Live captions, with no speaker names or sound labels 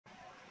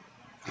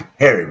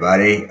Hey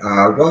everybody,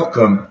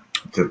 welcome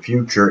to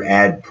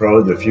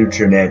FutureAdPro, the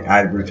FutureNet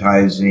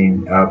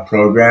advertising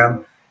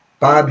program.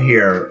 Bob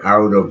here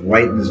out of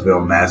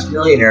Whitensville, Mass.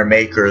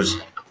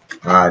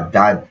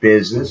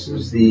 MillionaireMakers.biz. This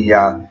is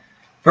the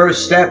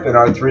first step in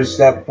our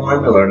three-step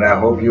formula, and I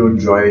hope you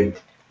enjoy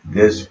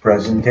this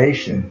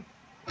presentation.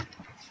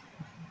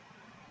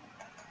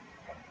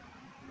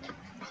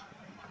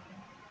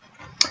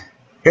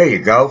 Here you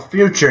go,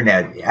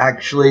 FutureNet.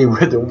 Actually,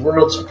 we're the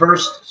world's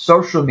first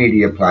social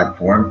media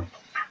platform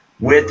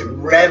with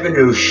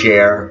revenue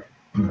share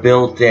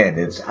built in.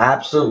 It's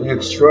absolutely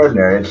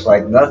extraordinary. It's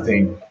like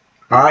nothing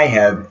I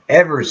have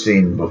ever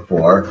seen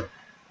before.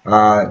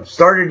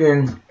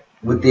 Started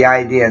with the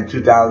idea in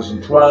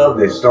 2012.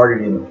 They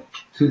started in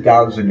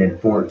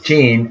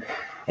 2014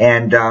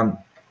 and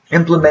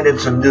implemented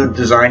some new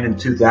design in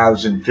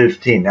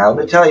 2015. Now,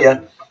 let me tell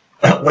you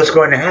what's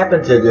going to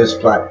happen to this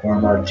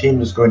platform. Our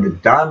team is going to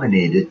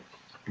dominate it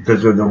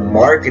because of the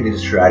marketing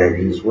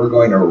strategies. We're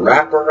going to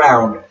wrap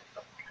around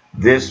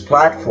this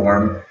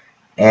platform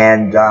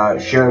and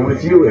share it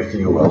with you, if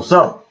you will.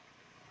 So,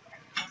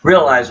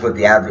 realize what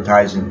the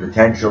advertising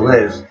potential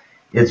is.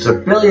 It's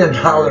 $1 billion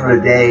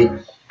a day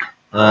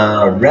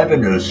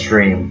revenue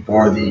stream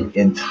for the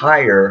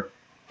entire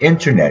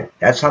internet.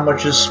 That's how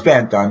much is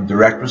spent on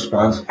direct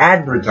response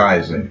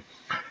advertising.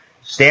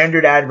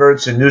 Standard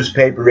adverts in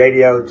newspaper,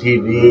 radio,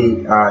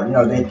 TV,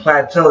 they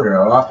plateaued and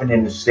are often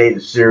in a state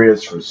of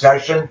serious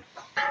recession.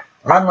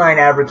 Online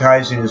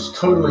advertising is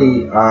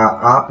totally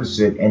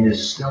opposite and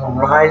is still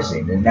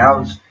rising. And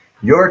now's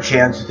your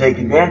chance to take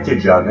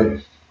advantage of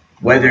it,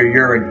 whether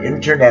you're an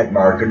internet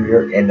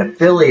marketer, an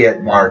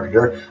affiliate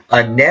marketer,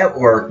 a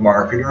network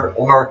marketer,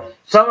 or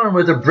someone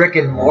with a brick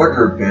and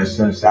mortar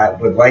business that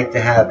would like to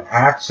have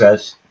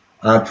access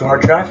to our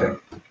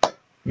traffic.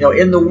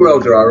 In the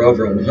world, there are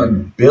over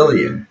 1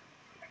 billion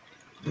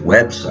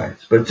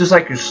websites. But just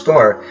like your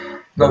store,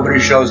 nobody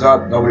shows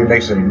up, nobody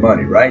makes any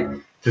money, right?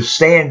 To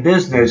stay in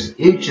business,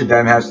 each of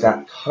them has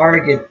to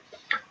target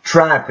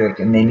traffic,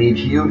 and they need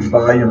huge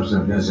volumes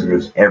of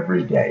visitors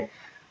every day.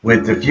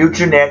 With the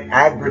FutureNet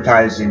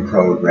advertising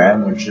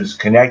program, which is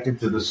connected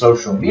to the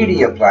social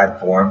media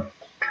platform,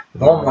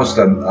 with almost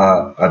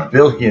a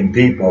billion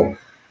people,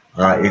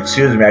 I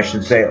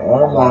should say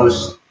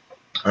almost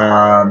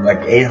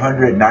like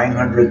 800,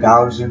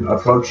 900,000,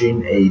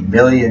 approaching 1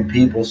 million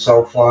people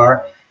so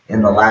far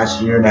in the last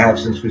year and a half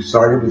since we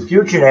started with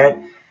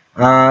FutureNet.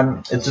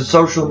 It's a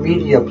social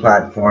media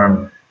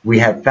platform. We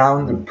have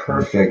found the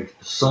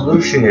perfect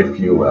solution, if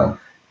you will.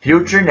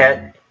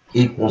 FutureNet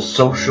equals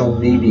social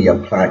media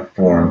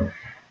platform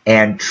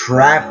and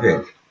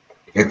traffic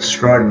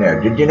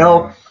extraordinary. Did you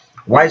know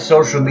why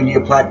social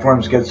media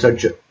platforms get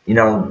such a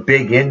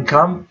big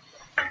income?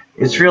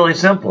 It's really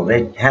simple.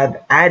 They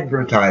have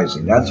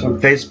advertising. That's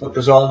what Facebook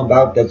is all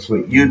about. That's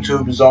what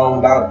YouTube is all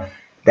about.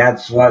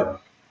 That's what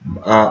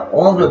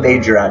all the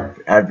major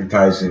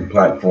advertising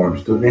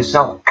platforms do. They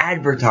sell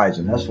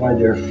advertising. That's why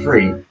they're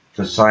free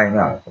to sign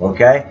up.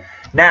 Okay?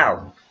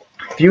 Now,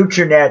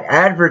 FutureNet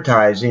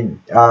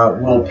advertising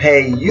will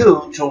pay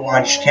you to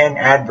watch 10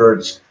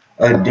 adverts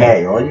a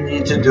day. All you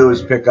need to do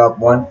is pick up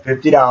one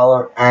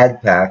 $50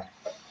 ad pack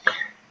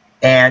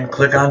and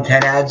click on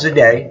 10 ads a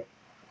day,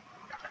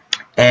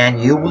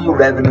 and you will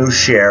revenue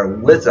share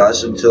with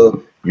us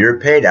until you're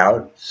paid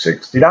out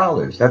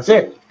 $60. That's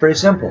it. Pretty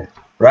simple,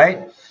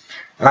 right?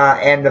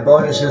 And the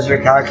bonuses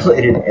are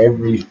calculated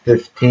every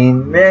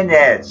 15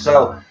 minutes.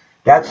 So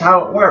that's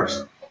how it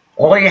works.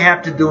 All you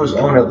have to do is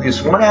own at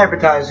least one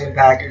advertising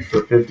package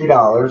for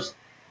 $50.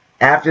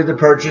 After the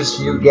purchase,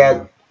 you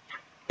get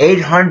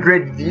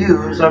 800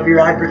 views of your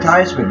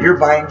advertisement. You're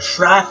buying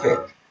traffic.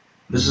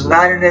 This is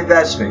not an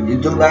investment. You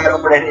do not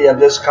own any of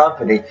this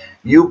company.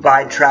 You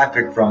buy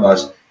traffic from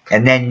us,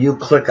 and then you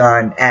click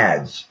on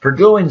ads. For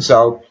doing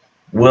so,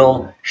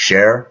 we'll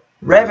share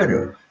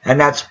revenue. And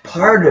that's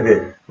part of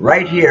it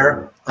right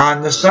here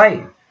on the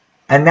site.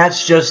 And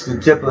that's just the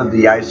tip of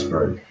the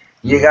iceberg.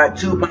 You got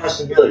two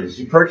possibilities.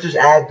 You purchase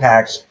ad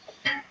packs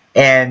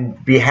and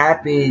be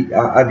happy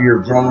of your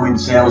growing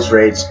sales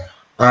rates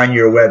on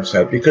your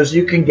website, because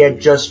you can get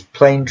just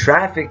plain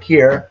traffic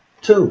here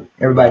too.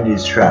 Everybody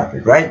needs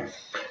traffic, right?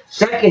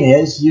 Second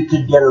is you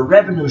could get a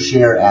revenue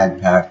share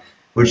ad pack,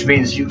 which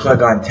means you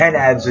click on 10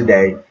 ads a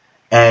day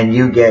and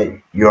you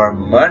get your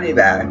money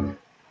back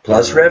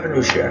plus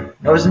revenue share.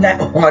 Now, isn't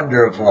that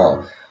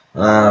wonderful?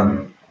 Let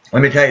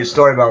me tell you a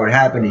story about what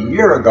happened a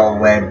year ago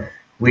when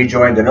we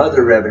joined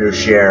another revenue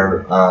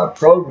share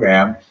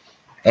program,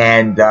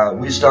 and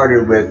we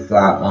started with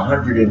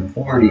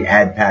 140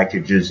 ad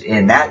packages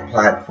in that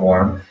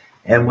platform,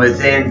 and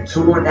within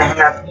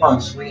 2.5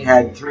 months we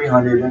had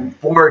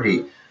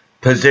 340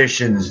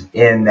 positions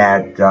in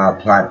that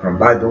platform.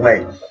 By the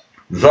way,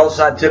 results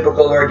not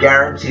typical or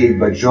guaranteed,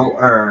 but you'll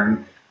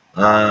earn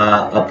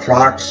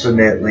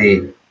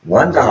approximately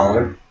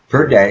 $1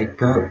 per day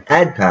per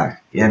ad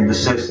pack in the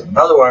system. In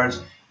other words,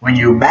 when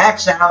you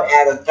max out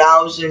at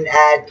 1,000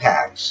 ad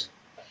packs,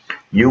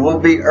 you will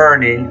be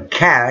earning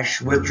cash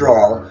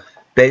withdrawal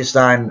based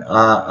on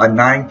a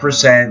 9%,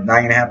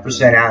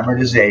 9.5%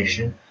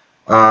 amortization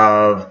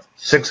of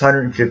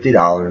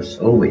 $650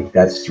 a week.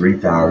 That's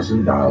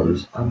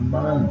 $3,000 a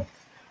month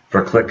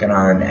for clicking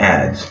on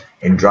ads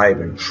and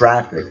driving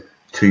traffic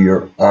to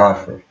your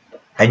offer.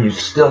 And you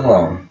still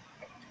own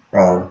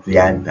all the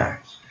ad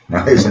packs.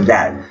 Now, isn't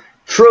that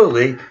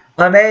truly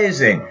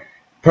amazing?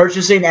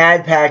 Purchasing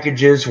ad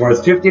packages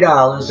worth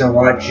 $50 and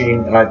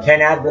watching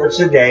 10 adverts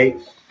a day,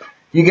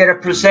 you get a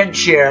percent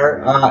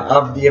share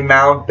of the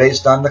amount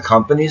based on the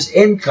company's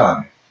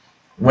income.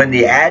 When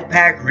the ad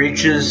pack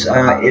reaches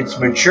its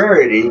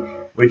maturity,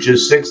 which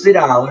is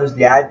 $60,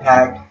 the ad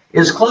pack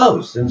is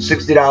closed, and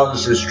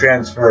 $60 is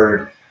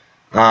transferred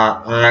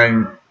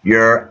on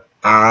your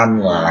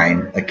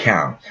online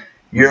account.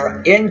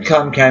 Your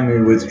income can be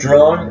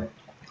withdrawn,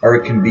 or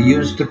it can be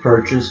used to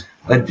purchase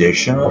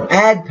additional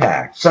ad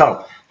packs.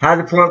 So, how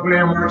the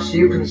program works,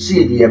 you can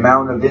see the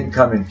amount of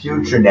income in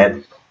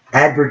FutureNet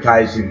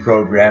advertising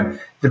program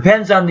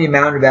depends on the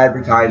amount of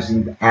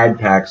advertising ad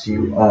packs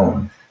you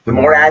own. The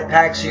more ad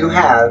packs you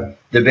have,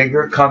 the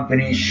bigger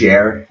company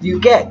share you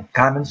get.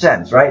 Common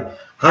sense, right?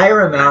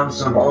 Higher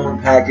amounts of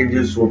owned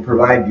packages will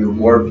provide you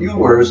more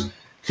viewers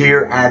to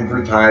your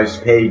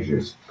advertised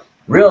pages.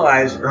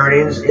 Realize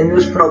earnings in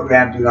this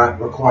program do not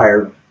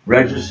require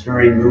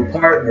registering new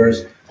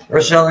partners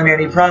or selling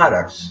any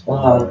products.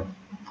 Well,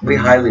 we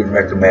highly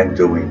recommend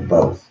doing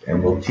both,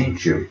 and we'll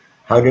teach you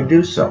how to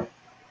do so.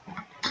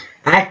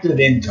 Active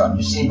income.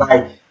 You see,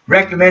 by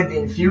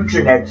recommending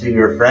FutureNet to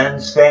your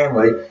friends,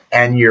 family,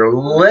 and your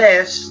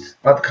list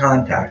of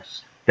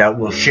contacts that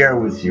will share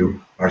with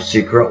you our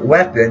secret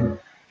weapon,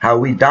 how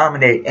we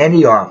dominate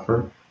any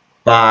offer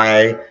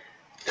by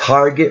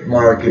target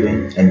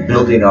marketing and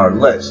building our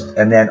list,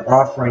 and then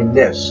offering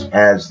this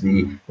as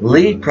the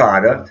lead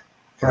product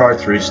for our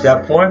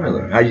 3-step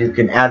formula, how you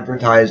can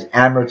advertise,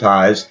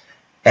 amortize,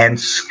 and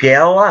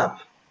scale up.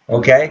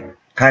 Okay?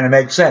 Kind of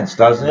makes sense,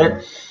 doesn't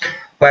it?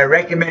 By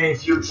recommending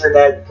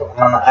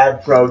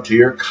FutureAdPro to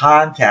your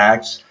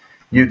contacts,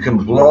 you can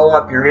blow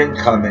up your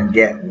income and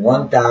get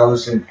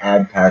 1,000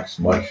 ad packs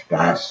much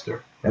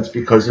faster. That's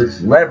because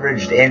it's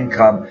leveraged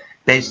income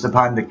based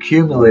upon the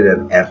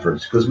cumulative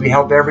efforts, because we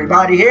help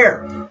everybody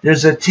here.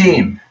 There's a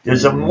team,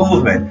 there's a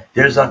movement,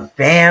 there's a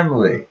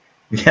family,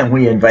 and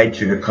we invite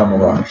you to come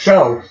along.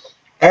 Show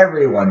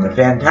everyone the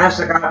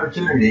fantastic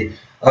opportunity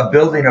of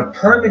building a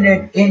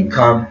permanent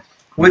income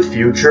with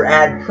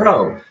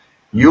FutureAdPro.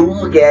 You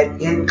will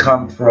get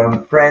income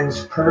from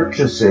friends'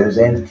 purchases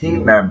and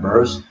team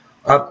members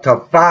up to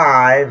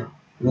 5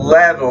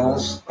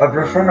 levels of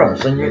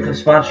referrals. And you can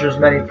sponsor as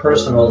many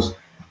personals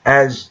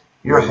as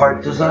your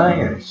heart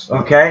desires,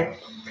 okay?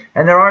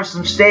 And there are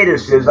some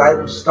statuses.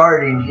 I'm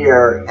starting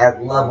here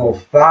at level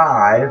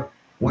 5.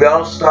 We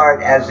all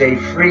start as a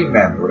free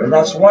member, and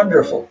that's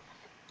wonderful,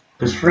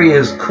 because free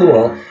is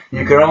cool.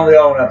 You can only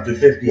own up to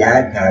 50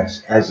 ad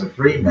packs as a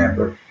free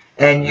member,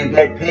 and you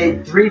get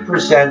paid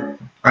 3%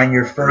 on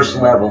your first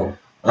level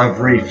of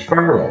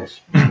referrals.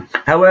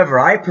 However,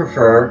 I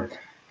prefer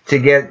to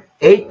get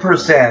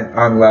 8%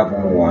 on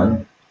level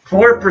 1,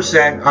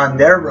 4% on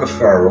their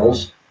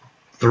referrals,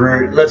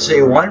 through, let's say,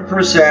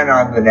 1%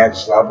 on the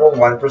next level,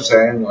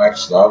 1% on the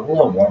next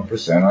level, and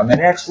 1% on the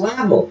next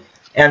level,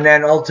 and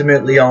then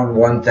ultimately own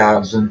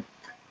 1,000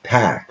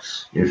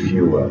 packs, if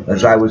you will,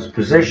 as I was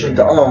positioned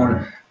to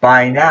own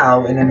by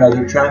now in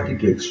another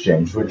traffic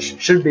exchange, which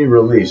should be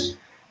released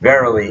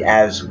verily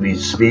as we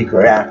speak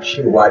or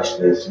after you watch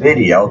this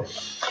video.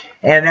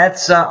 And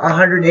that's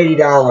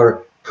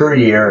 $180 per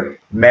year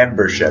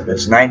membership.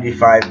 It's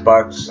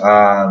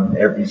 $95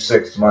 every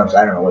 6 months.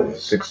 I don't know what it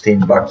is,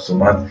 $16 a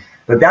month.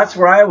 But that's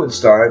where I would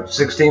start,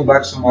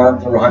 $16 a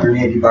month or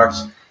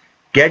 $180.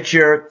 Get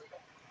your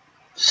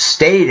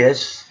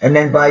status and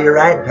then buy your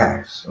ad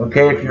packs.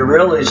 Okay, if you're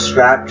really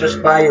strapped,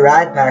 just buy your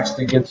ad packs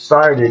to get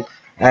started.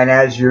 And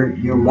as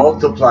you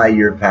multiply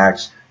your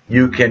packs,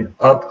 you can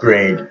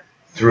upgrade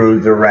through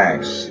the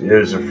ranks.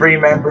 There's a free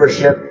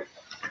membership.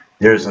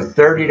 There's a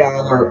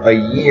 $30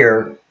 a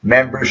year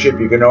membership.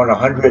 You can own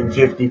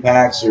 150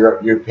 packs.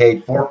 You're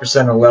paid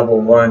 4% on level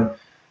 1,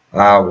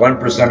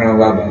 1% on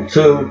level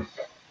 2,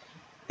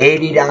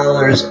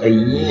 $80 a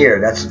year.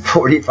 That's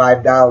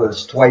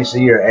 $45 twice a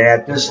year. And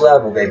at this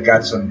level, they've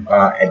got some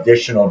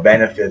additional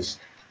benefits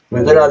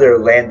with another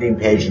landing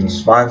page and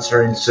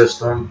sponsoring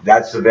system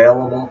that's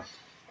available.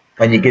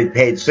 And you get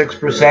paid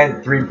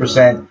 6%,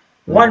 3%,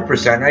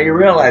 1%. Now you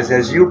realize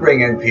as you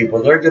bring in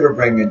people, they're going to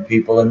bring in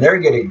people, and they're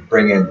going to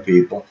bring in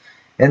people.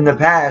 In the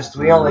past,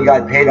 we only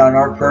got paid on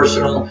our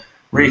personal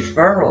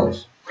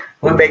referrals.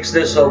 What makes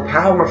this so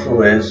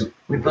powerful is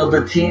we build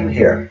a team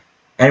here,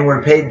 and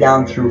we're paid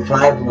down through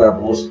 5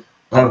 levels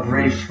of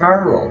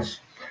referrals.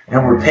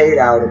 And we're paid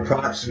out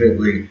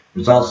approximately,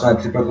 results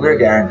not typically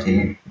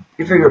guaranteed,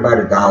 you figure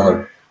about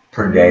 $1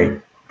 per day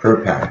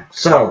per pack.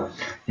 So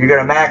you're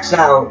going to max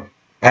out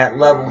at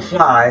level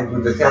 5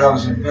 with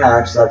 1,000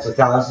 packs. That's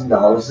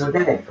 $1,000 a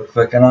day for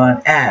clicking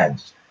on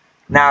ads.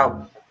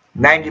 Now,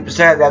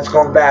 90% of that's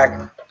going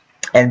back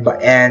and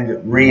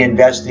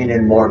reinvesting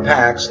in more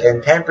packs,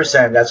 and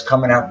 10% of that's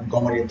coming out and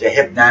going into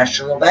HIP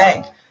National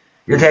Bank.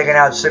 You're taking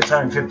out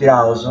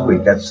 $650 a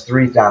week. That's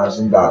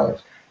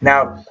 $3,000.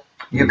 Now,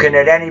 you can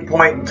at any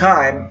point in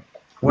time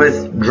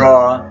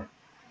withdraw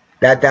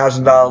that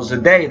 $1,000 a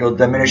day. It'll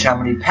diminish how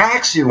many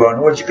packs you own. In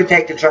other words, you could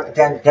take the truck of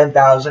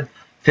 10,000,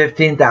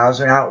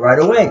 15,000 out right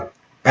away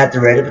at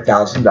the rate of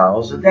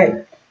 $1,000 a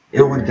day.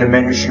 It would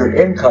diminish your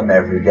income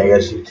every day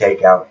as you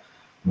take out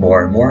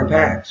more and more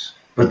packs.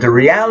 But the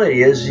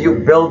reality is you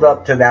build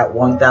up to that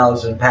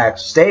 1,000 pack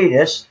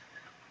status,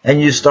 and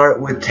you start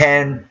with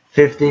 10,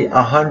 50,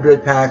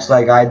 100 packs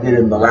like I did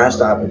in the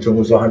last opportunity. It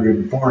was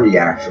 140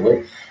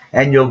 actually.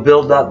 And you'll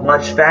build up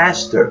much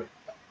faster,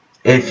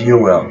 if you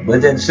will.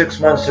 Within 6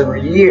 months or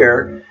a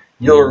year,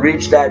 you'll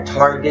reach that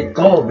target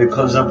goal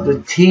because of the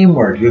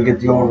teamwork. You'll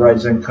get the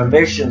overrides and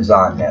commissions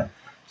on them.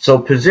 So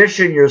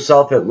position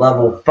yourself at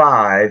level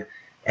 5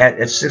 at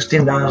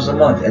 $16 a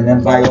month, and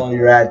then buy all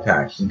your ad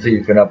packs until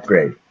you can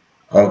upgrade.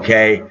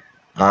 Okay,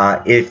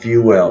 if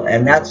you will.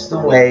 And that's the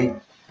way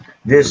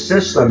this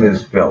system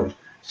is built.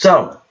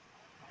 So,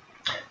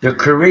 the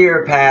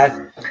career path,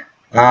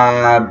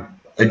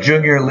 a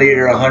junior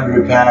leader,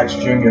 100 packs,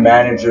 junior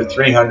manager,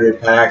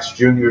 300 packs,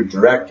 junior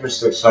director,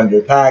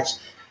 600 packs,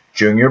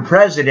 junior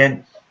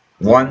president,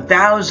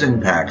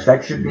 1,000 packs.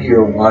 That should be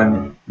your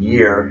 1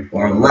 year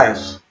or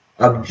less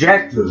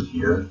objective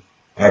here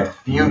at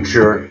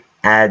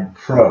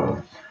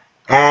FutureAdPro.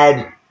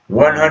 Add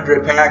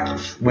 100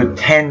 packs with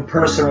 10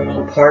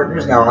 personal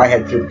partners. Now, I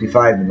had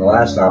 55 in the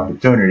last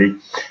opportunity.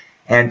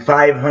 And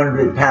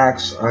 500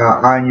 packs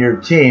on your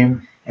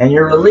team, and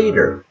you're a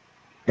leader.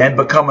 Then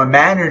become a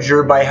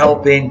manager by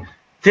helping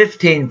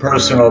 15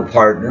 personal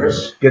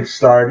partners get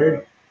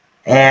started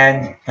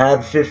and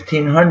have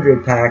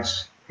 1,500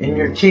 packs in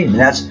your team.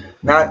 That's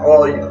not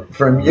all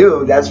from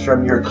you, that's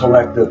from your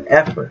collective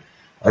effort.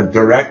 A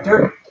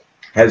director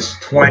has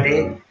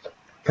 20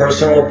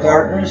 personal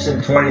partners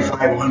and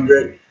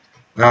 2,500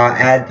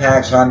 ad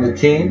packs on the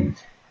team.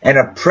 And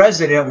a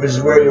president, which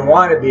is where you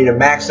want to be to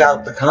max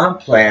out the comp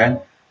plan,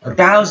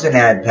 1,000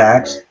 ad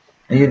packs,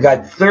 and you've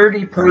got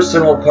 30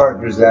 personal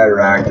partners that are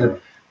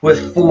active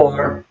with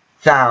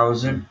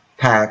 4,000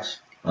 packs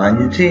on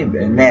your team.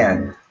 And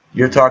man,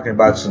 you're talking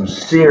about some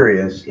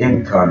serious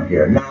income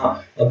here.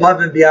 Now,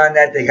 above and beyond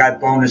that, they got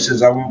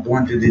bonuses. I won't go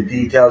into the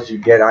details. You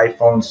get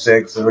iPhone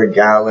 6 or a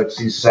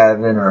Galaxy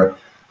 7 or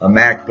a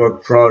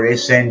MacBook Pro. They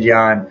send you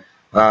on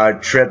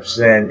trips,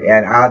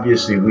 and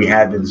obviously we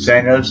have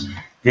incentives.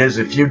 There's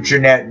a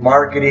FutureNet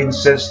marketing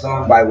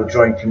system by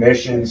withdrawing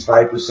commissions.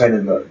 5%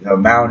 of the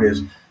amount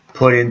is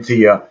put into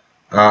your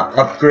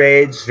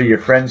upgrades for your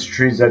friends'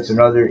 trees. That's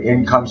another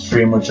income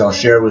stream, which I'll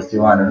share with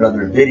you on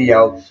another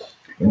video,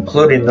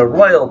 including the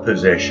royal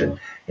position.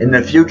 In the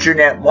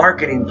FutureNet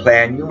marketing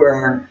plan, you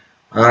earn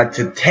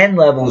to 10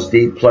 levels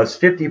deep plus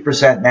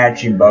 50%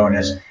 matching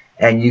bonus,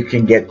 and you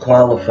can get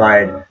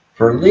qualified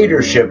for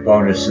leadership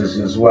bonuses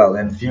as well.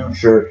 In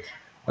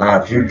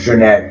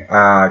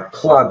FutureNet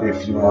Club,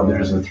 if you will,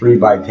 there's a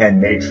 3x10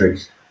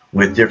 matrix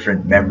with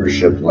different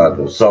membership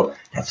levels. So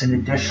that's an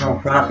additional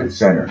profit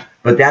center.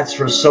 But that's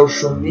for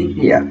social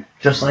media,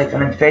 just like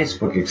on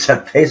Facebook,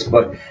 except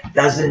Facebook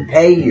doesn't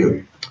pay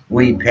you.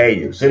 We pay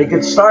you. So to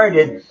get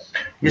started,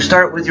 you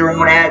start with your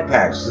own ad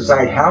packs.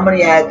 Decide how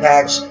many ad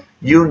packs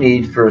you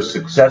need for a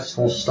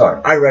successful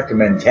start. I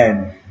recommend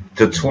 10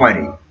 to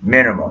 20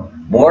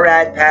 minimum. More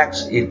ad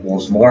packs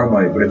equals more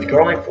money. But if you can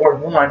only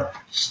afford one,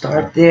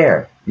 start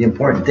there. The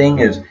important thing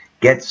is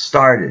get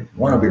started.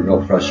 One will be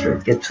real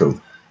frustrated. Get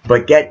 2.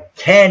 But get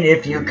 10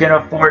 if you can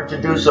afford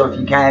to do so. If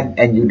you can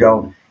and you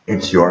don't,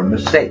 it's your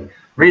mistake.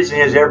 Reason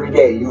is every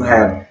day you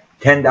have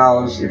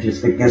 $10. If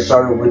you get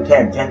started with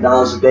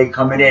 $10 a day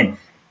coming in.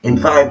 In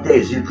 5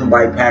 days, you can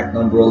buy pack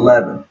number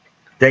 11.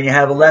 Then you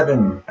have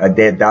 $11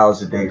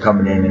 a day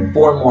coming in. In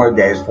 4 more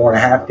days,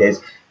 4.5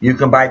 days, you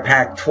can buy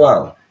pack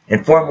 12.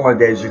 In 4 more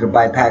days, you can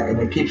buy pack, and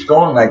it keeps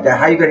going like that.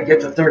 How are you going to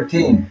get to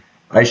 13?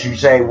 I should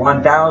say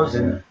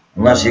 1,000,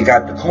 unless you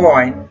got the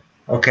coin.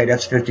 Okay,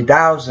 that's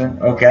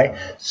 50,000. Okay,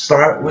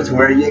 start with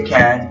where you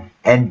can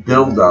and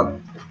build up,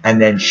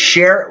 and then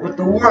share it with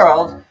the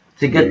world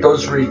to get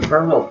those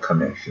referral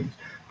commissions.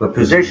 But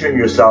position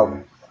yourself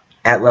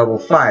at level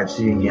 5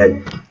 so you can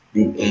get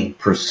the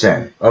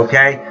 8%.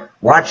 Okay,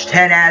 watch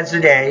 10 ads a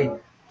day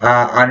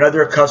on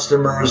other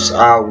customers'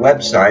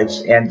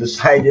 websites and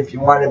decide if you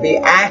want to be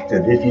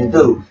active. If you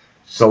do,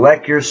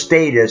 select your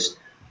status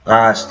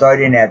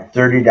starting at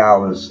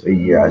 $30 a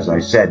year. As I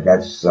said,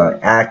 that's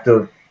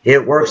active.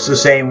 It works the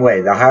same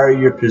way. The higher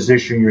your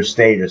position, your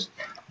status,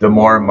 the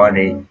more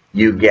money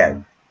you get.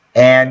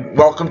 And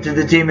welcome to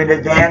the team in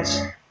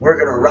advance. We're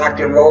going to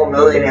rock and roll.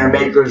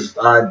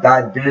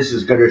 MillionaireMakers.biz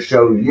is going to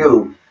show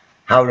you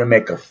how to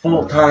make a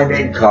full-time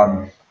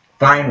income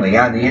finally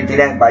on the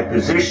internet by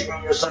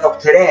positioning yourself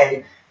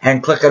today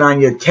and clicking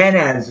on your 10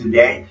 ads a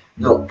day.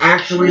 You'll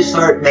actually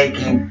start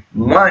making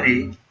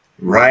money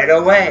right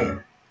away.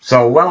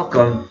 So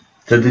welcome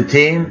to the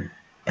team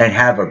and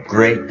have a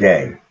great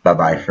day.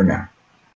 Bye-bye for now.